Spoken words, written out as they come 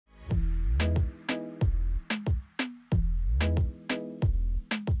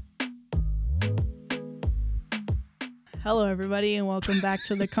Hello, everybody, and welcome back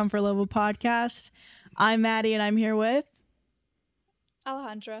to the Comfort Level Podcast. I'm Maddie, and I'm here with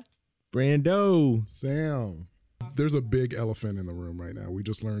Alejandra. Brando. Sam. There's a big elephant in the room right now. We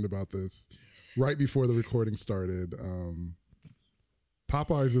just learned about this right before the recording started.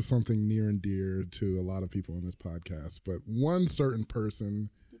 Popeyes is something near and dear to a lot of people in this podcast, but one certain person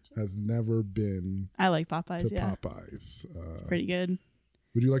has never been I like Popeyes. to Yeah, Popeyes. it's pretty good.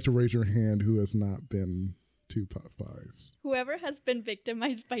 Would you like to raise your hand who has not been to Popeyes? Whoever has been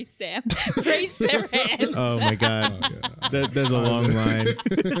victimized by Sam, raise their hand. Oh my God. Oh, yeah. There's a long line.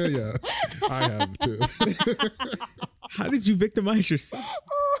 Yeah, I have too. How did you victimize yourself?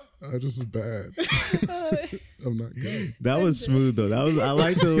 I just is bad. I'm not good. That was smooth though. I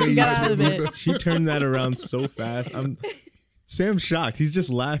like the way Got out of it. she turned that around so fast. Sam's shocked. He's just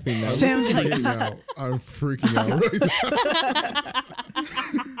laughing now. Sam's like, freaking out. I'm freaking out right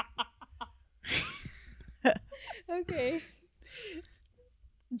now. Okay.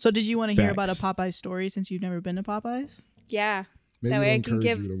 So did you want to hear about a Facts. Popeyes story since you've never been to Popeyes? Yeah. Maybe That it'll way I can encourage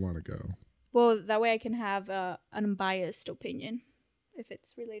give- you to want to go. Well, that way I can have an unbiased opinion if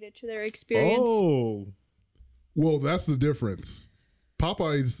it's related to their experience. Oh. Well, that's the difference.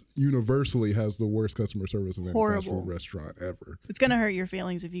 Popeyes universally has the worst customer service of any fast Horrible. food restaurant ever. It's gonna hurt your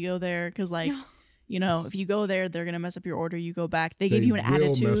feelings if you go there, because if you go there, they're gonna mess up your order. You go back, they give you an will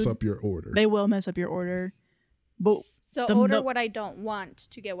attitude. mess up your order. They will mess up your order. But So order what I don't want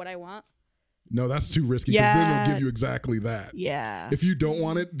to get what I want. No, that's too risky because then Yeah. they'll give you exactly that. yeah, If you don't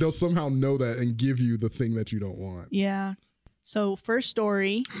want it, they'll somehow know that and give you the thing that you don't want. yeah. So first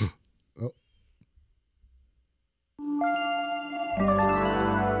story. Oh.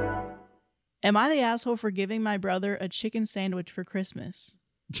 Am I the asshole for giving my brother a chicken sandwich for Christmas?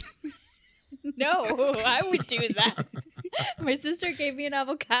 No, I would do that. My sister gave me an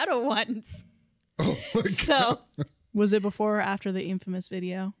avocado once. Oh my God. So Was it before or after the infamous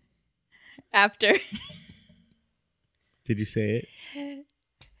video? after. Did you say it?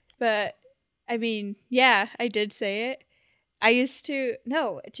 But I mean, yeah, I did say it. I used to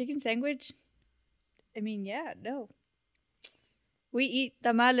a chicken sandwich. I mean, yeah, no. We eat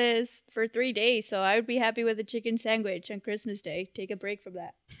tamales for 3 days, so I would be happy with a chicken sandwich on Christmas Day. Take a break from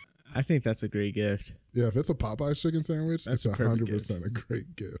that. I think that's a great gift. Yeah, if it's a Popeyes chicken sandwich, That's it's a perfect 100% a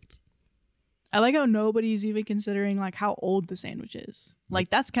great gift. I like how nobody's even considering like how old the sandwich is. Like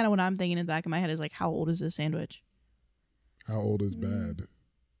that's kind of what I'm thinking in the back of my head is like, how old is this sandwich? How old is bad?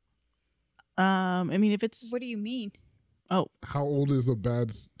 I mean, if it's What do you mean? How old is a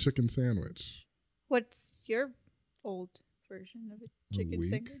bad chicken sandwich? What's your old version of a chicken week?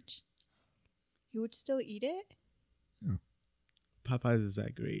 sandwich? You would still eat it? Popeyes is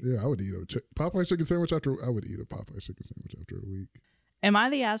that great. Yeah, I would eat a Popeyes chicken sandwich after. I would eat a Popeyes chicken sandwich after a week. am I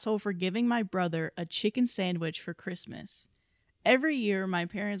the asshole for giving my brother a chicken sandwich for Christmas? Every year, my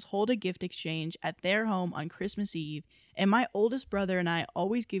parents hold a gift exchange at their home on Christmas Eve, and my oldest brother and I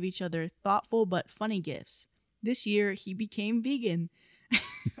always give each other thoughtful but funny gifts. This year, he became vegan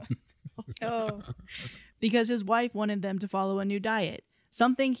Oh. because his wife wanted them to follow a new diet,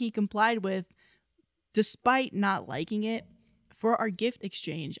 something he complied with despite not liking it. For our gift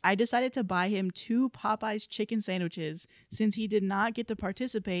exchange, I decided to buy him 2 Popeyes chicken sandwiches since he did not get to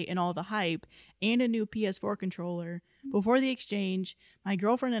participate in all the hype, and a new PS4 controller. Before the exchange, my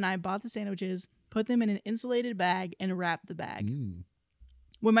girlfriend and I bought the sandwiches, put them in an insulated bag, and wrapped the bag.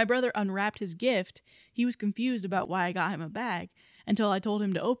 When my brother unwrapped his gift, he was confused about why I got him a bag until I told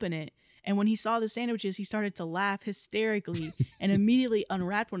him to open it. And when he saw the sandwiches, he started to laugh hysterically and immediately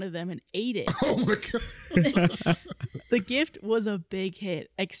unwrapped one of them and ate it. Oh my God. The gift was a big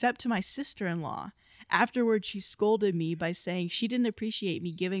hit, except to my sister-in-law. Afterwards, she scolded me by saying she didn't appreciate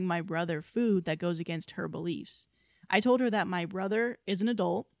me giving my brother food that goes against her beliefs. I told her that my brother is an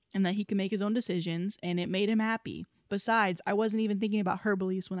adult and that he can make his own decisions, and it made him happy. Besides, I wasn't even thinking about her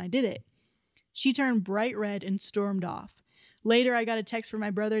beliefs when I did it. She turned bright red and stormed off. Later, I got a text from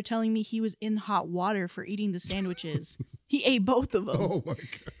my brother telling me he was in hot water for eating the sandwiches. He ate both of them. Oh my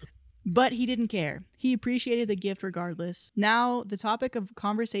God. But he didn't care. He appreciated the gift regardless. Now, the topic of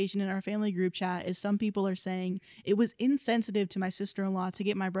conversation in our family group chat is some people are saying it was insensitive to my sister-in-law to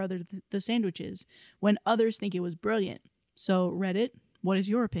get my brother the sandwiches, when others think it was brilliant. So, Reddit, what is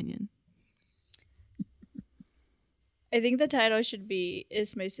your opinion? I think the title should be,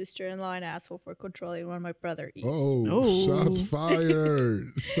 "Is my sister-in-law an asshole for controlling what my brother eats?" Oh, shots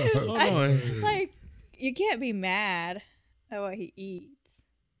fired. Shots fired. Like, you can't be mad at what he eats.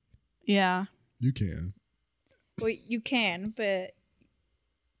 Yeah. You can. Well, you can, but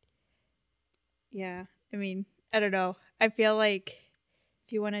yeah. I mean, I don't know. I feel like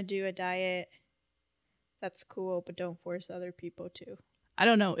if you want to do a diet That's cool, but don't force other people to. I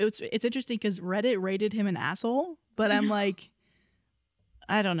don't know. It's interesting because Reddit rated him an asshole, but I'm like,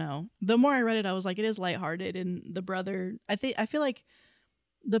 I don't know. The more I read it, I was like, it is lighthearted, and the brother. I feel like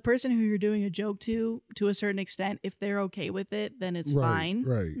the person who you're doing a joke to a certain extent, if they're okay with it, then it's fine.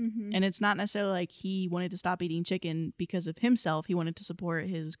 Right. Mm-hmm. And it's not necessarily like he wanted to stop eating chicken because of himself. He wanted to support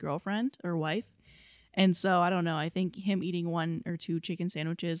his girlfriend or wife. And so I don't know. I think him eating 1 or 2 chicken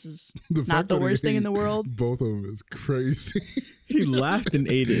sandwiches is not the worst thing in the world. Both of them is crazy. He laughed and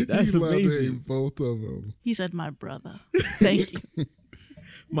ate it. That's He laughed and amazing. ate both of them. He said, "My brother." Thank you.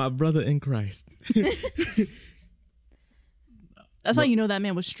 My brother in Christ. That's how you know that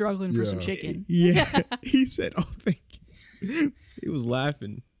man was struggling for some chicken. Yeah. He said, "Oh, thank you." He was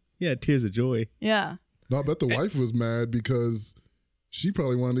laughing. He had tears of joy. Yeah. No, I bet the wife was mad because she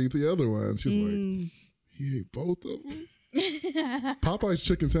probably wanted to eat the other one. She's like, he ate both of them. Popeye's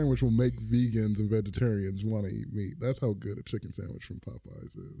chicken sandwich will make vegans and vegetarians want to eat meat. That's how good a chicken sandwich from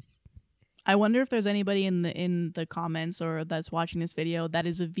Popeyes is. I wonder if there's anybody in the comments or that's watching this video that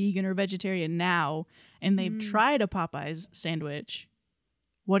is a vegan or vegetarian now and they've tried a Popeyes sandwich.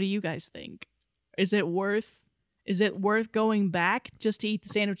 What do you guys think? Is it worth going back just to eat the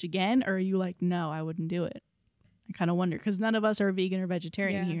sandwich again, or are you like, no, I wouldn't do it? I kind of wonder because none of us are vegan or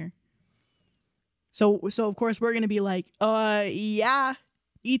vegetarian here. So of course we're gonna be like, yeah,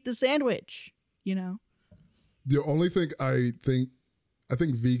 eat the sandwich, you know. The only thing I think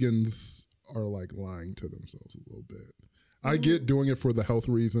vegans are like lying to themselves a little bit. I get doing it for the health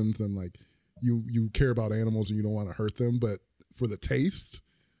reasons and like you care about animals and you don't want to hurt them, but for the taste,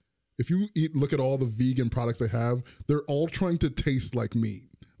 if you look at all the vegan products they have, they're all trying to taste like meat.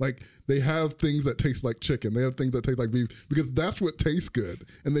 Like they have things that taste like chicken. They have things that taste like beef because that's what tastes good.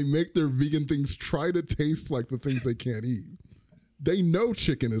 And they make their vegan things try to taste like the things they can't eat. They know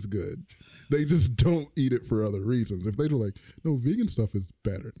chicken is good. They just don't eat it for other reasons. If they were like, no, vegan stuff is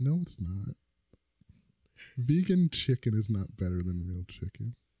better. No, it's not. Vegan chicken is not better than real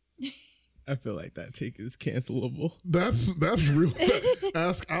chicken. I feel like that take is cancelable. That's real.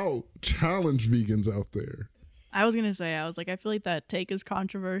 Ask out. Challenge vegans out there. I was gonna say, I feel like that take is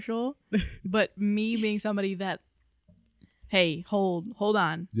controversial, but me being somebody that, hey, hold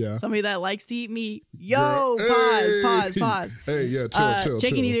on, Yeah, somebody that likes to eat meat, yo, pause. Hey, yeah, chill.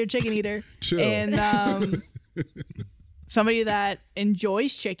 Chicken eater, chill. And somebody that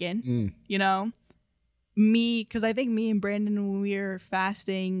enjoys chicken, you know, me, because I think me and Brandon, when we were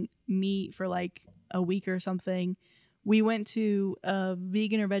fasting meat for like a week or something, we went to a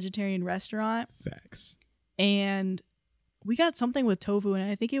vegan or vegetarian restaurant. Facts. And we got something with tofu, and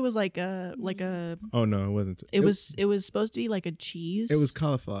I think it was like a. Oh no, it wasn't. It was supposed to be like a cheese. It was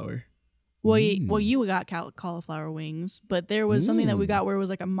cauliflower. Well, you got cauliflower wings, but there was something that we got where it was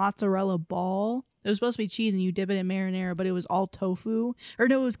like a mozzarella ball. It was supposed to be cheese, and you dip it in marinara, but it was all tofu. Or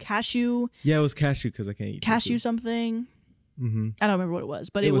no, it was cashew. Yeah, it was cashew because I can't eat cashew tofu. something. Mm-hmm. I don't remember what it was,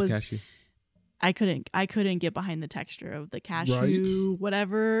 but it was cashew. I couldn't get behind the texture of the cashew,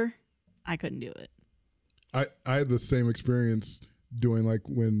 whatever. I couldn't do it. I had the same experience doing like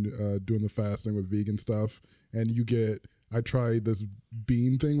when doing the fasting with vegan stuff, and I tried this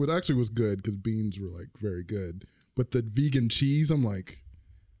bean thing, which actually was good because beans were like very good. But the vegan cheese, I'm like,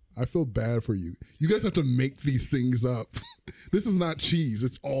 I feel bad for you. You guys have to make these things up. This is not cheese.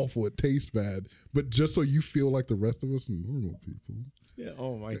 It's awful. It tastes bad. But just so you feel like the rest of us normal people. Yeah.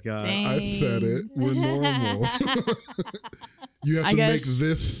 Oh my god. Dang. I said it. We're normal. You have to make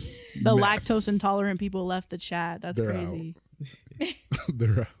this. The mess. lactose intolerant people left the chat. That's They're crazy.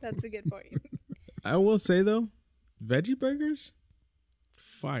 They're out. That's a good point. I will say though, veggie burgers,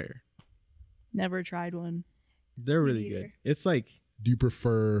 fire. Never tried one. They're really neither. good. It's like, Do you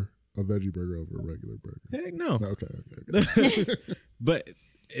prefer a veggie burger over a regular burger? heck no. Okay. But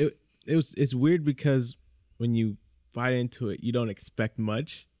it's weird because when you bite into it, you don't expect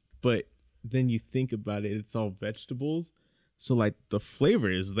much, but then you think about it, it's all vegetables. So like the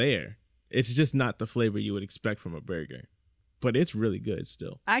flavor is there. It's just not the flavor you would expect from a burger. But it's really good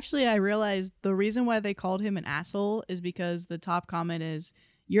still. Actually, I realized the reason why they called him an asshole is because the top comment is,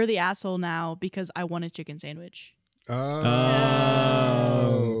 "You're the asshole now because I want a chicken sandwich." Oh.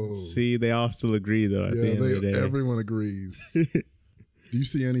 See, they all still agree though at the end of the day. Everyone agrees. Do you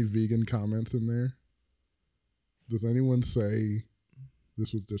see any vegan comments in there? Does anyone say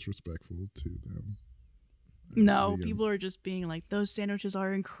this was disrespectful to them? No, vegans? people are just being like, "Those sandwiches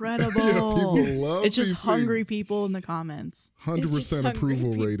are incredible." Yeah, people love it's just these hungry things. people in the comments. 100% hungry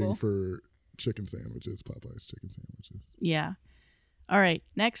approval people. rating for chicken sandwiches, Popeyes chicken sandwiches. Yeah. All right,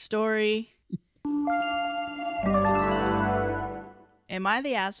 next story. Am I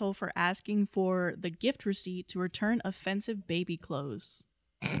the asshole for asking for the gift receipt to return offensive baby clothes?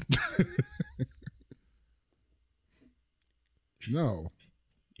 No.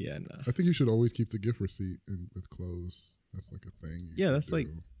 Yeah, no. I think you should always keep the gift receipt with clothes. That's like a thing. Yeah, that's do. like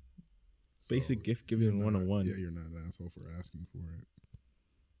basic gift giving 101. Yeah, you're not an asshole for asking for it.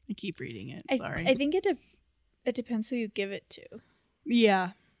 I keep reading it. Sorry. I think it depends who you give it to.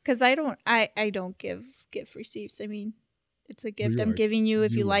 Yeah. Because I don't give gift receipts. I mean, it's a gift I'm giving you.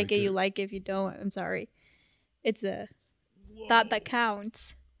 If you like it, you like it. If you don't, I'm sorry. It's a thought that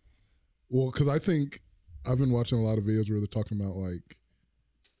counts. Well, because I think I've been watching a lot of videos where they're talking about like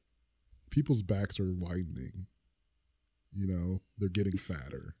people's backs are widening. You know, they're getting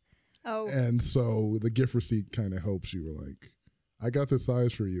fatter. Oh. And so the gift receipt kind of helps you. Like, I got this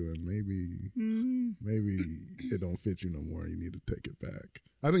size for you, and maybe it don't fit you no more. You need to take it back.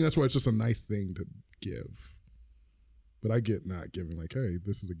 I think that's why it's just a nice thing to give. But I get not giving like, hey,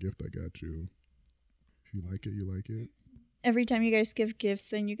 this is a gift I got you. If you like it, you like it. Every time you guys give gifts,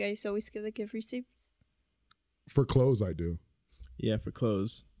 then you guys always give the gift receipts? For clothes, I do. Yeah, for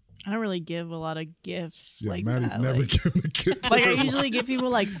clothes. I don't really give a lot of gifts Yeah, like Maddie's that. never Like, given a gift. to like I her usually mom. give people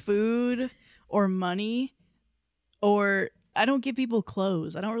like food or money, or I don't give people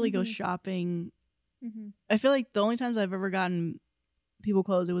clothes. I don't really go shopping. Mm-hmm. I feel like the only times I've ever gotten people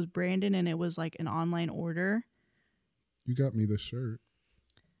clothes, it was Brandon, and it was like an online order. You got me this shirt.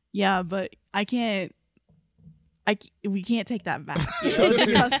 Yeah, but we can't take that back. You know, it's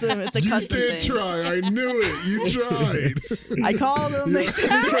a custom. It's a You custom did thing. try. I knew it. You tried. I called them. They said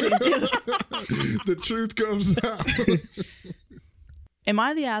we couldn't do it. The truth comes out. Am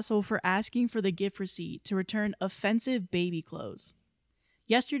I the asshole for asking for the gift receipt to return offensive baby clothes?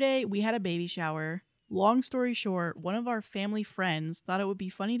 Yesterday, we had a baby shower. Long story short, one of our family friends thought it would be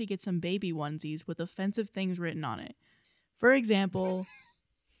funny to get some baby onesies with offensive things written on it. For example,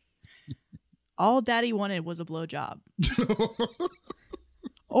 all daddy wanted was a blowjob.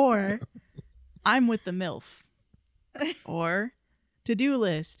 Or, I'm with the MILF. Or, to-do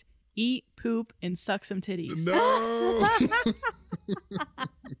list, eat, poop, and suck some titties. No.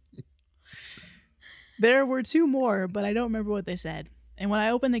 There were two more, but I don't remember what they said. And when I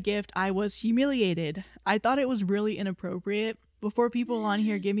opened the gift, I was humiliated. I thought it was really inappropriate. Before people on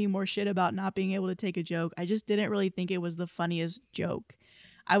here give me more shit about not being able to take a joke, I just didn't really think it was the funniest joke.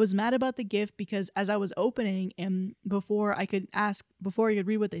 I was mad about the gift because as I was opening and before I could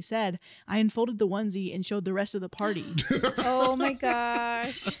read what they said, I unfolded the onesie and showed the rest of the party. Oh my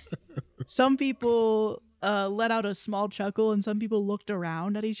gosh. Some people let out a small chuckle and some people looked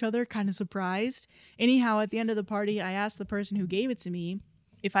around at each other, kind of surprised. Anyhow, at the end of the party, I asked the person who gave it to me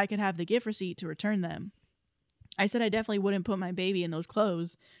if I could have the gift receipt to return them. I said I definitely wouldn't put my baby in those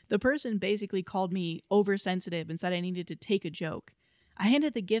clothes. The person basically called me oversensitive and said I needed to take a joke. I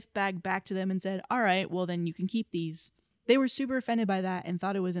handed the gift bag back to them and said, all right, well then you can keep these. They were super offended by that and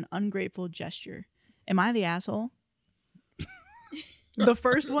thought it was an ungrateful gesture. Am I the asshole?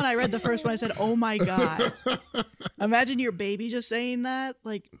 I read the first one, I said, oh my God. Imagine your baby just saying that.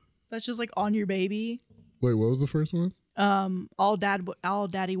 Like, that's just like on your baby. Wait, what was the first one? All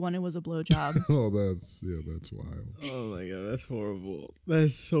daddy wanted was a blowjob. Oh, that's wild. Oh my God, that's horrible.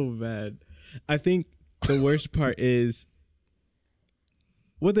 That's so bad. I think the worst part is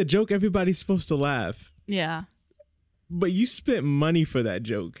with a joke, everybody's supposed to laugh. Yeah. But you spent money for that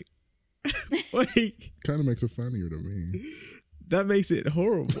joke. Like, Kind of makes it funnier to me. that makes it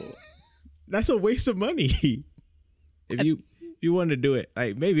horrible. That's a waste of money. If you want to do it,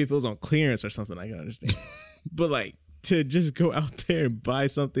 like maybe if it was on clearance or something, I can understand. But like to just go out there and buy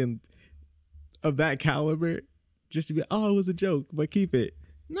something of that caliber, just to be, oh, it was a joke, but keep it.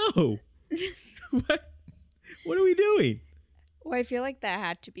 No. What are we doing? Well, I feel like that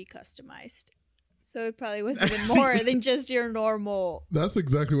had to be customized. So it probably was even more than just your normal. That's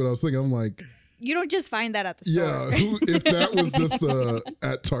exactly what I was thinking. I'm like, You don't just find that at the store. yeah, if that was just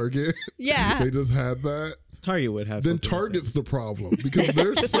at Target, Yeah. they just had that, Target would have then something like Target's the problem because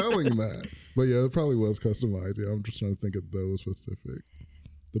they're selling that. But yeah, it probably was customized. Yeah, I'm just trying to think of those specific.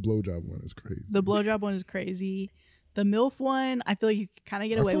 The blowjob one is crazy. The blowjob one is crazy. The MILF one, I feel like you kind of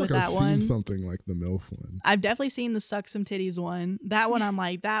get I away feel with like that I've one. seen something like the MILF one. I've definitely seen the suck some titties one. That one, I'm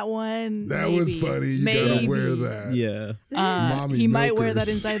like, that one. That was maybe, funny. You maybe. gotta wear that. that. Yeah. Mommy He might wear that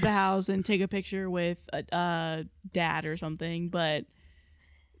milkers. inside the house and take a picture with a dad or something. But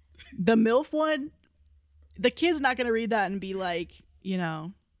the MILF one, the kid's not gonna read that and be like, you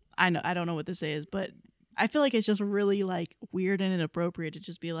know, I don't know what this is, but I feel like it's just really like weird and inappropriate to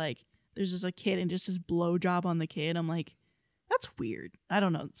just be like, there's just a kid and just this blowjob on the kid. I'm like, that's weird. I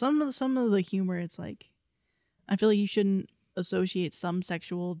don't know. Some of the humor, it's like, I feel like you shouldn't associate some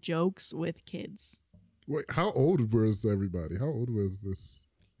sexual jokes with kids. Wait, how old was everybody? How old was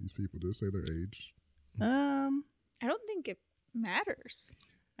these people? Did it say their age? I don't think it matters.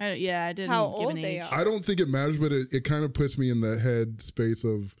 I didn't How give old an they age. are. I don't think it matters, but it kind of puts me in the head space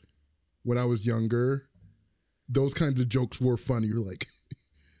of when I was younger. Those kinds of jokes were funny. You're like,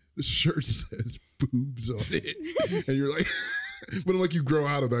 the shirt says boobs on it. And you're like, but like you grow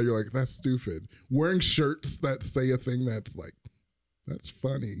out of that, you're like, that's stupid. Wearing shirts that say a thing that's like, that's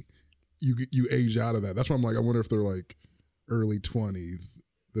funny. You age out of that. That's why I'm like, I wonder if they're like early 20s.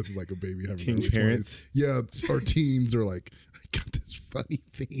 This is like a baby having Teen early parents. 20s. Yeah, or teens are like, I got this funny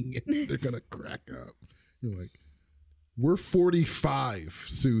thing, and they're gonna crack up. You're like, we're 45,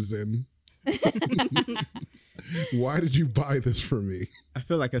 Susan. Why did you buy this for me? I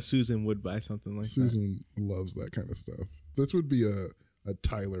feel like a Susan would buy something like that. Susan loves that kind of stuff. This would be a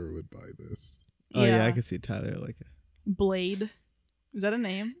Tyler would buy this. Oh yeah, I can see Tyler like it. Blade. Is that a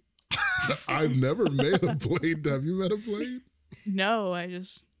name? I've never met a Blade. Have you met a Blade? No, I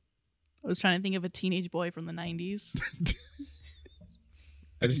was trying to think of a teenage boy from the 90s.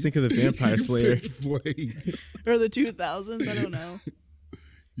 I just think of the Vampire You Slayer. picked Blade. Or the 2000s, I don't know.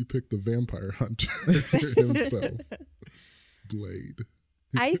 You picked the vampire hunter himself. Blade.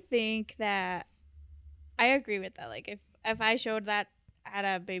 I think that I agree with that. Like if I showed that at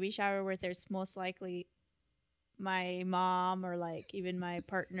a baby shower where there's most likely my mom or like even my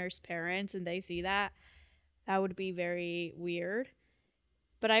partner's parents and they see that, that would be very weird.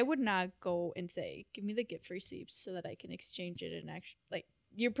 But I would not go and say, give me the gift receipts so that I can exchange it and actually, like,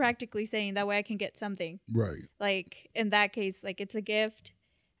 you're practically saying that way I can get something. Right. Like, in that case, like, it's a gift.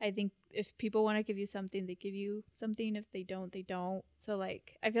 I think if people want to give you something, they give you something. If they don't, they don't. So,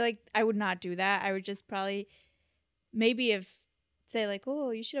 like, I feel like I would not do that. I would just probably, maybe if, say, like,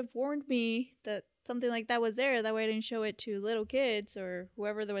 oh, you should have warned me that something like that was there. That way I didn't show it to little kids or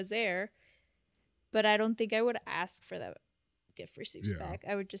whoever that was there. But I don't think I would ask for that gift receipts back.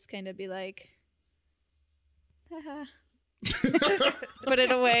 I would just kind of be like, haha. Put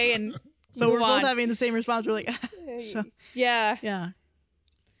it away and So move we're both on. having the same response. We're like, so, Yeah. yeah.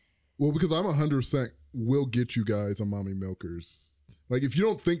 Well, because I'm 100% will get you guys a mommy milkers. Like, if you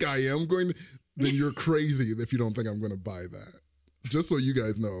don't think I am going to, then you're crazy if you don't think I'm going to buy that. Just so you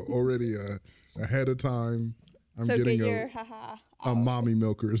guys know, already ahead of time, I'm So getting get your haha. a mommy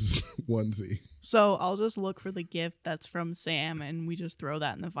milkers onesie. So I'll just look for the gift that's from Sam and we just throw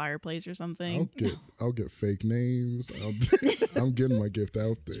that in the fireplace or something. I'll get fake names. I'm getting my gift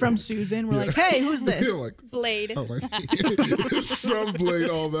out there. It's from Susan. We're like, hey, who's this? You're like, Blade. oh my, from Blade.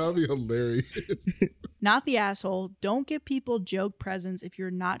 Oh, that'd be hilarious. Not the asshole. Don't give people joke presents if you're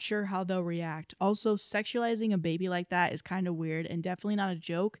not sure how they'll react. Also, sexualizing a baby like that is kind of weird and definitely not a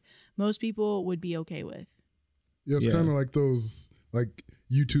joke most people would be okay with. Yeah, it's Yeah. kind of like those like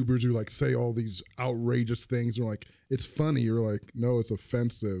YouTubers who like say all these outrageous things. You're like, it's funny. You're like, no, it's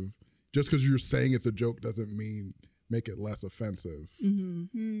offensive. Just because you're saying it's a joke doesn't mean make it less offensive.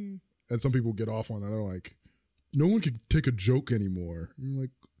 Mm-hmm. And some people get off on that. They're like, no one can take a joke anymore. And you're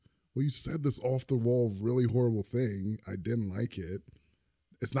like, well, you said this off the wall, really horrible thing. I didn't like it.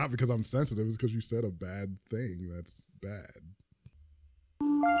 It's not because I'm sensitive. It's because you said a bad thing. That's bad.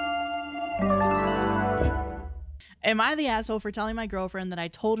 Am I the asshole for telling my girlfriend that I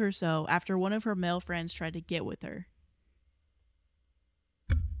told her so after one of her male friends tried to get with her?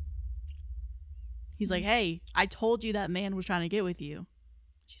 He's like, hey, I told you that man was trying to get with you.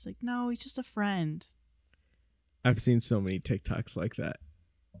 She's like, no, he's just a friend. I've seen so many TikToks like that.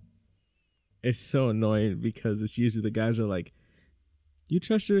 It's so annoying because it's usually the guys are like, you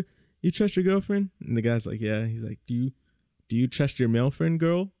trust your girlfriend? And the guy's like, yeah. He's like, do you trust your male friend,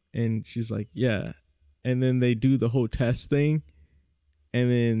 girl? And she's like, yeah. And then they do the whole test thing. And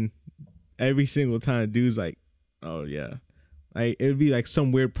then every single time, the dude's like, oh, yeah. Like, it would be like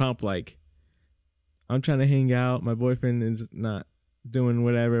some weird prompt like, I'm trying to hang out. My boyfriend is not doing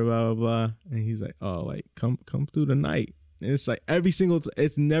whatever, blah, blah, blah. And he's like, oh, like, come through the night. And it's like every single,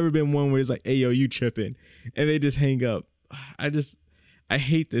 it's never been one where it's like, hey, yo, you tripping. And they just hang up. I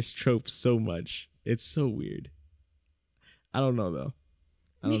hate this trope so much. It's so weird. I don't know, though.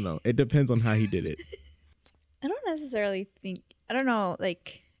 I don't know. It depends on how he did it. I don't necessarily think, I don't know,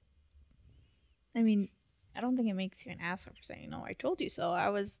 like, I mean, I don't think it makes you an asshole for saying, no, I told you so. I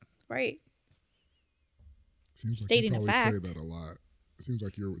was right. Seems Stating a like you probably fact. say that a lot. It seems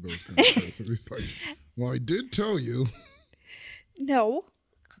like you're those kind of person. It's like, well, I did tell you. No.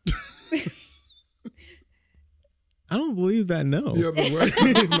 I don't believe that, no. Yeah, the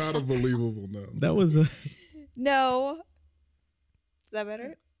way is not a believable no. That was a... No. Is that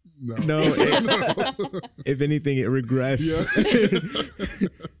better? No. No, if anything, it regressed. Yeah.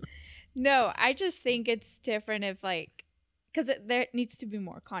 No, I just think it's different if like, because there needs to be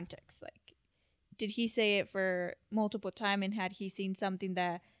more context. Like, did he say it for multiple time, and had he seen something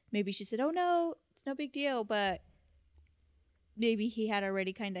that maybe she said, "Oh no, it's no big deal," but maybe he had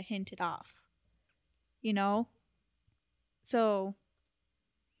already kind of hinted off, you know? So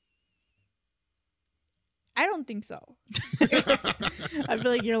I don't think so. I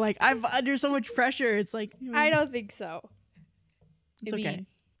feel like you're like, I'm under so much pressure. It's like, I don't think so. It's I okay. mean,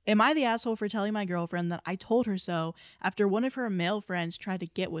 Am I the asshole for telling my girlfriend that I told her so after one of her male friends tried to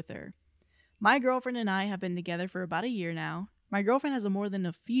get with her? My girlfriend and I have been together for about a year now. My girlfriend has more than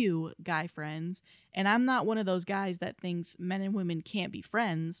a few guy friends, and I'm not one of those guys that thinks men and women can't be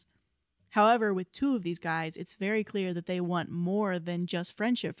friends. However, with two of these guys, it's very clear that they want more than just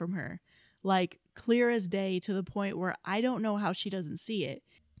friendship from her. Like, clear as day, to the point where I don't know how she doesn't see it.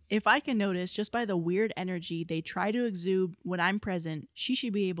 If I can notice just by the weird energy they try to exude when I'm present, she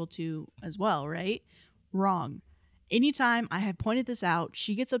should be able to as well, right? Wrong. Anytime I have pointed this out,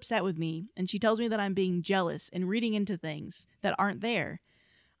 she gets upset with me and she tells me that I'm being jealous and reading into things that aren't there.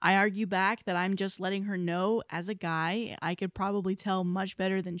 I argue back that I'm just letting her know, as a guy, I could probably tell much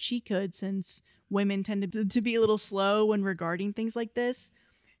better than she could, since women tend to be a little slow when regarding things like this.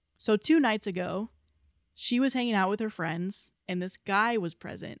 So 2 nights ago, she was hanging out with her friends, and this guy was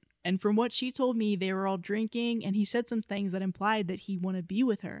present. And from what she told me, they were all drinking, and he said some things that implied that he wanted to be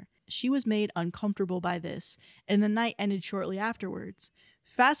with her. She was made uncomfortable by this, and the night ended shortly afterwards.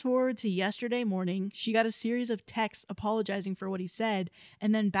 Fast forward to yesterday morning, she got a series of texts apologizing for what he said,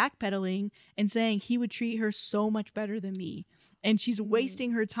 and then backpedaling and saying he would treat her so much better than me, and she's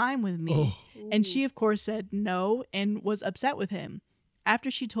wasting her time with me. And she, of course, said no and was upset with him. After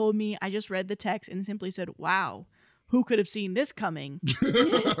she told me, I just read the text and simply said, "Wow, who could have seen this coming?"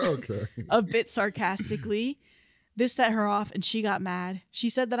 Okay. A bit sarcastically. This set her off and she got mad. She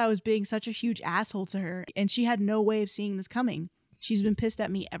said that I was being such a huge asshole to her, and she had no way of seeing this coming. She's been pissed at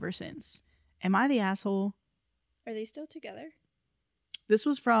me ever since. Am I the asshole? are they still together? This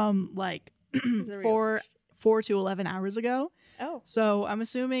was from like Is it real? 4 to 11 hours ago. Oh, So I'm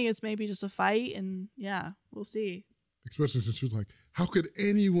assuming it's maybe just a fight, and yeah, we'll see. Especially since she was like, how could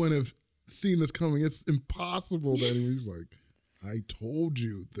anyone have seen this coming? It's impossible that anyone's like, I told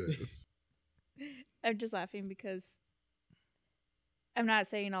you this. I'm just laughing because I'm not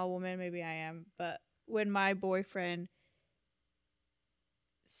saying all women, maybe I am, but when my boyfriend,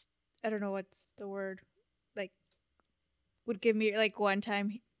 I don't know what's the word, like, would give me, like, one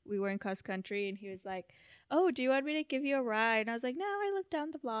time we were in cross country and he was like, "Oh, do you want me to give you a ride?" And I was like, "No, I live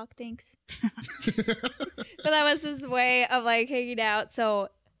down the block, thanks." But that was his way of, like, hanging out. So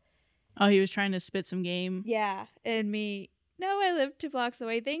Oh, he was trying to spit some game. yeah, and me, "No, I live 2 blocks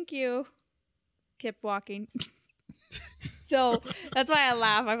away, thank you." Kept walking. So that's why I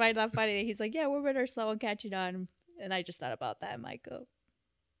laugh. I find that funny that he's like, "Yeah, women are slow and catching on." And I just thought about that. I'm like, oh,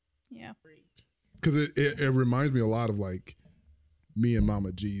 yeah. Because it reminds me a lot of like me and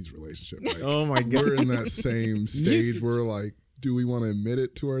Mama G's relationship. Like, Oh my god. we're in that same stage where like, do we want to admit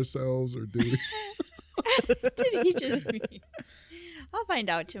it to ourselves or do we? Did he just mean? I'll find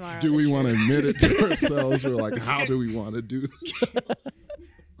out tomorrow. Do we want to admit it to ourselves, or like, how do we want to do?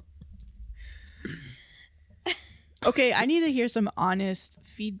 Okay, I need to hear some honest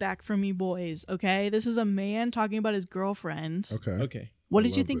feedback from you boys, okay? This is a man talking about his girlfriend. Okay. Okay. What I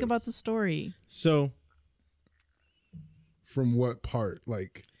did you love think about this. the story? So From what part?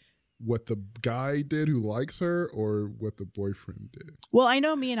 Like, what the guy did who likes her, or what the boyfriend did? Well, I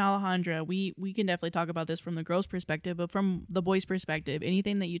know me and Alejandra, we can definitely talk about this from the girl's perspective, but from the boy's perspective,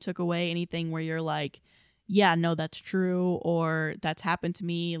 anything that you took away, anything where you're like, yeah, no, that's true, or that's happened to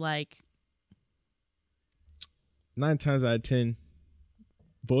me, like, 9 times out of 10,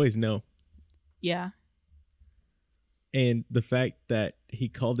 boys know. yeah. And the fact that he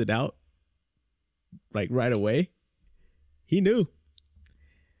called it out like right away, he knew.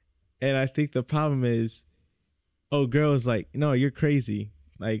 And I think the problem is, oh, girl is like, no, you're crazy.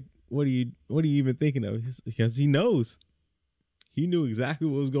 Like, what are you even thinking of? Because he knows. He knew exactly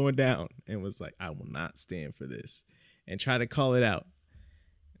what was going down and was like, I will not stand for this, and try to call it out.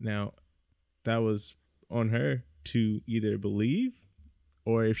 Now, that was on her to either believe,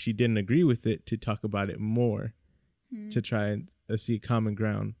 or if she didn't agree with it, to talk about it more, to try and see common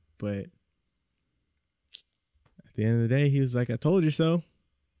ground. But at the end of the day, he was like, I told you so.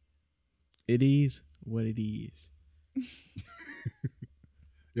 It is what it is.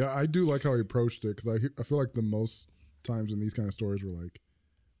 Yeah, I do like how he approached it, because I feel like the most times in these kind of stories were like,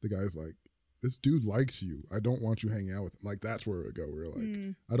 the guy's like, this dude likes you. I don't want you hanging out with him. Like, that's where it would go. We're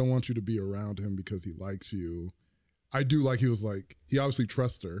like, I don't want you to be around him because he likes you. I do like, he was like, he obviously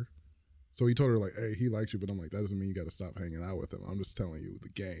trusts her. So he told her, like, hey, he likes you, but I'm like, that doesn't mean you got to stop hanging out with him. I'm just telling you the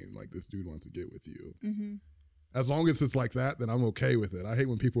game. Like, this dude wants to get with you. Mm-hmm. As long as it's like that, then I'm okay with it. I hate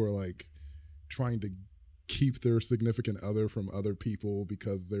when people are like trying to keep their significant other from other people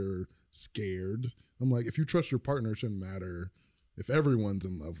because they're scared. I'm like, if you trust your partner, it shouldn't matter if everyone's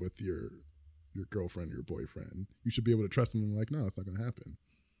in love with your girlfriend or your boyfriend. You should be able to trust them. I'm like, no, it's not going to happen.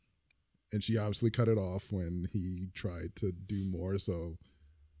 And she obviously cut it off when he tried to do more. So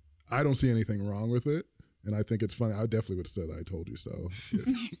I don't see anything wrong with it. And I think it's funny. I definitely would have said, I told you so.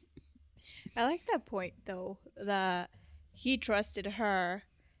 I like that point, though, that he trusted her,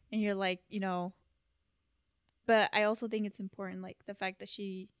 and you're like, you know, but I also think it's important, like, the fact that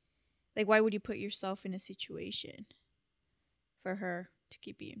she, like, why would you put yourself in a situation for her to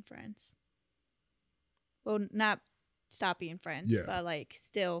keep being friends? Well, not stop being friends, but, like,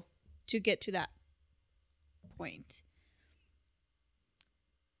 still to get to that point.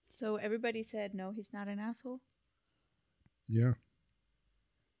 So everybody said, no, he's not an asshole? Yeah.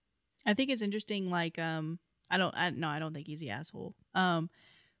 I think it's interesting, like, I don't think he's the asshole.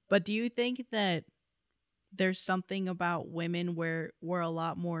 But do you think that there's something about women where we're a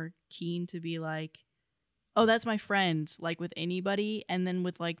lot more keen to be like, oh, that's my friend, like with anybody, and then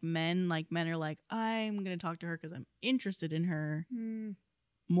with like men are like, I'm gonna talk to her because I'm interested in her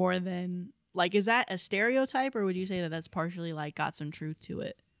more than, like, is that a stereotype, or would you say that that's partially like got some truth to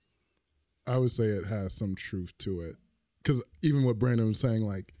it? I would say it has some truth to it, because even what Brandon was saying,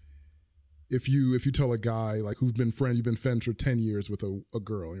 like, if you tell a guy like who's been you've been friends for 10 years with a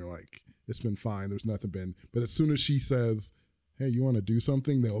girl, and you're like, it's been fine, there's nothing been, but as soon as she says, hey, you want to do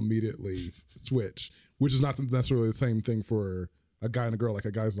something, they'll immediately switch, which is not necessarily the same thing for a guy and a girl. Like,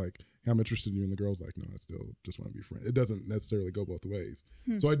 a guy's like, hey, I'm interested in you, and the girl's like, no, I still just want to be friends. It doesn't necessarily go both ways.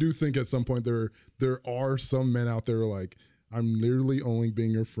 So I do think at some point there are some men out there like, I'm literally only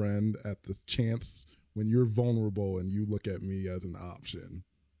being your friend at the chance when you're vulnerable and you look at me as an option.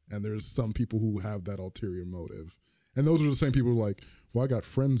 And there's some people who have that ulterior motive. And those are the same people who are like, well, I got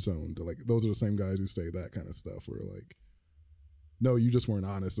friend zoned. Like, those are the same guys who say that kind of stuff, where like, no, you just weren't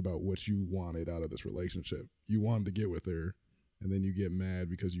honest about what you wanted out of this relationship. You wanted to get with her, and then you get mad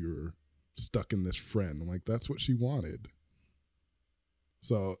because you're stuck in this friend. I'm like, that's what she wanted.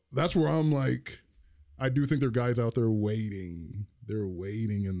 So that's where I'm like, I do think there are guys out there waiting. They're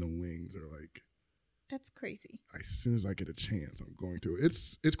waiting in the wings. They're like, that's crazy. as soon as I get a chance, I'm going to.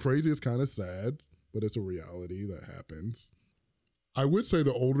 It's crazy. It's kind of sad, but it's a reality that happens. I would say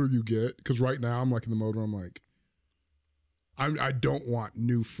the older you get, because right now I'm like in the mode where I'm like, I don't want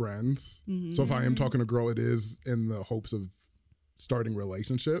new friends. Mm-hmm. So if I am talking to a girl, it is in the hopes of starting a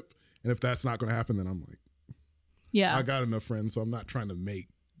relationship. And if that's not going to happen, then I'm like, yeah, I got enough friends, so I'm not trying to make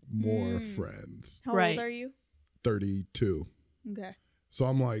more friends. How old are you? 32. Okay. So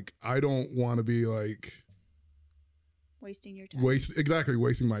I'm like, I don't want to be like wasting your time.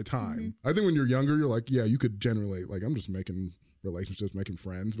 Wasting my time. Mm-hmm. I think when you're younger, you're like, yeah, you could generate, like, I'm just making relationships, making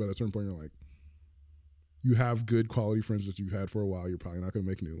friends. But at a certain point, you're like, you have good quality friends that you've had for a while. You're probably not going to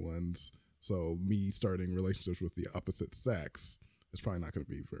make new ones. So me starting relationships with the opposite sex is probably not going to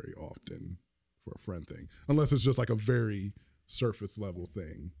be very often for a friend thing. Unless it's just like a very surface level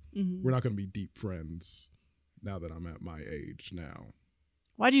thing. Mm-hmm. We're not going to be deep friends now that I'm at my age now.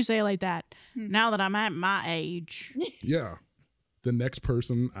 Why'd you say it like that? Now that I'm at my age. Yeah. The next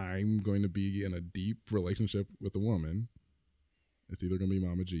person I'm going to be in a deep relationship with a woman, it's either going to be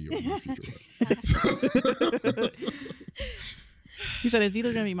Mama G or my future wife. He said it's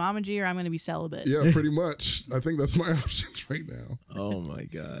either going to be Mama G or I'm going to be celibate. Yeah, pretty much. I think that's my options right now. Oh, my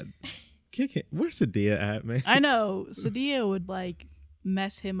God. Where's Sadia at, man? I know. Sadia would, like,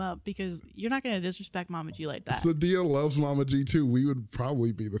 mess him up because you're not going to disrespect Mama G like that. Sadia loves Mama G too. We would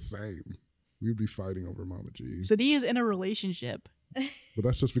probably be the same. We would be fighting over Mama G. Sadia is in a relationship. But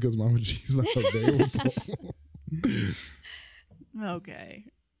that's just because Mama G's not available. Okay.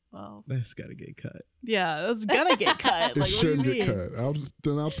 Well, that's got to get cut. Yeah, that's gonna get cut. It should get cut.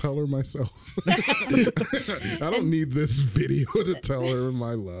 I'll tell her myself. I don't need this video to tell her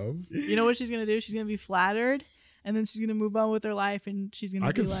my love. You know what she's gonna do? She's gonna be flattered, and then she's gonna move on with her life, and she's gonna.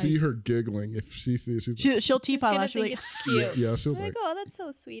 I can see her giggling if she sees. She'll teapot us. She'll think it's cute. Yeah, she'll like, oh, that's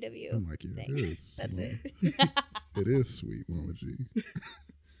so sweet of you. I'm like, yeah, it is. That's it. It is sweet, Mama G.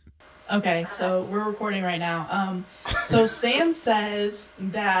 Okay, so we're recording right now. So Sam says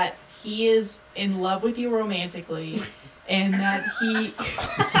that he is in love with you romantically, and that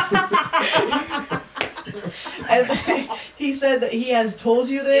he said that he has told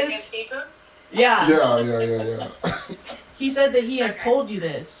you this. Yeah. Yeah. He said that he has told you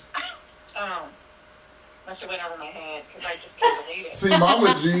this. Oh. Must have went over my head because I just can't believe it. See,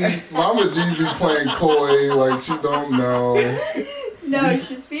 Mama G be playing coy like she don't know. No,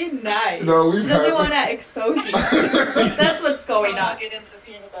 she's being nice. No, she doesn't want to expose you. That's what's going on. I'll get him some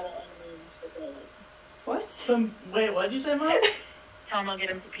peanut butter M&Ms for that. What? Wait, what did you say, Mom? Tell him I'll get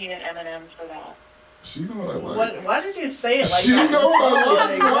him some peanut M&Ms for that. She know what I like. Why did you say it like She that? know what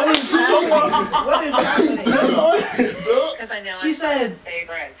I like. What is happening? What is happening? Because I know She it's said- his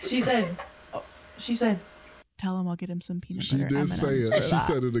favorites. She said, tell him I'll get him some peanut She butter did M&Ms say for it. She that.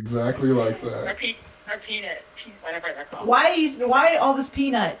 said it exactly like Or that. peanut, whatever they're called. Why all this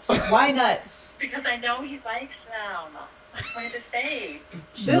peanuts? Why nuts? Because I know he likes them. That's one of his faves.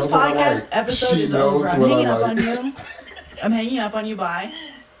 She This knows what I podcast like. episode She is knows over. I'm what I hanging up like. on you. I'm hanging up on you. Bye.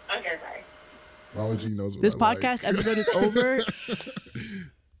 Okay, bye. Mama G knows what This I like. podcast episode is over.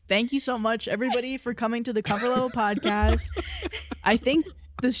 Thank you so much, everybody, for coming to the Comfort Level podcast. I think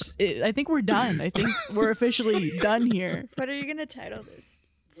we're done. I think we're officially done here. What are you gonna title this?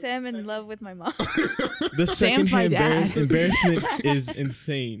 Sam in love with my mom. The Sam's my secondhand dad. embarrassment is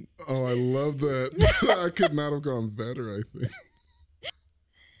insane. Oh, I love that. I could not have gone better, I think.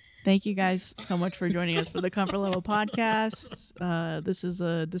 Thank you guys so much for joining us for the Comfort Level podcast. This is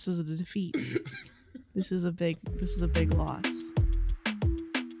a defeat. This is a big loss.